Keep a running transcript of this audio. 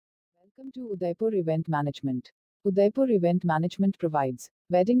Welcome to Udaipur Event Management. Udaipur Event Management provides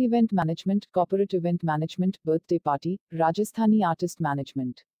wedding event management, corporate event management, birthday party, Rajasthani artist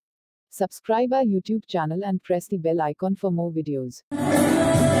management. Subscribe our YouTube channel and press the bell icon for more videos.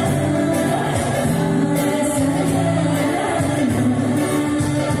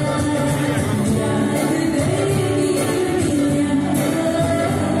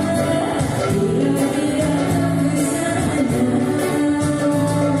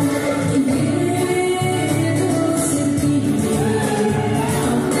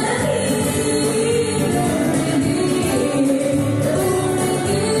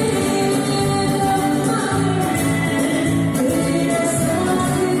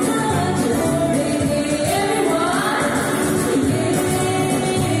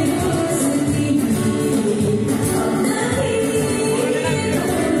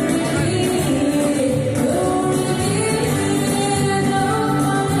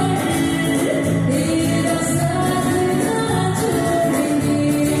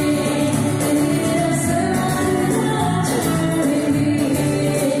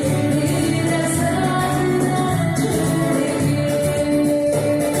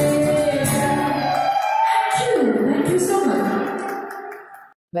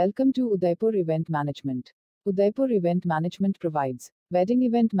 Welcome to Udaipur Event Management. Udaipur Event Management provides wedding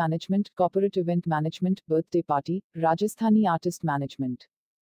event management, corporate event management, birthday party, Rajasthani artist management.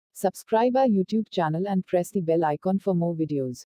 Subscribe our YouTube channel and press the bell icon for more videos.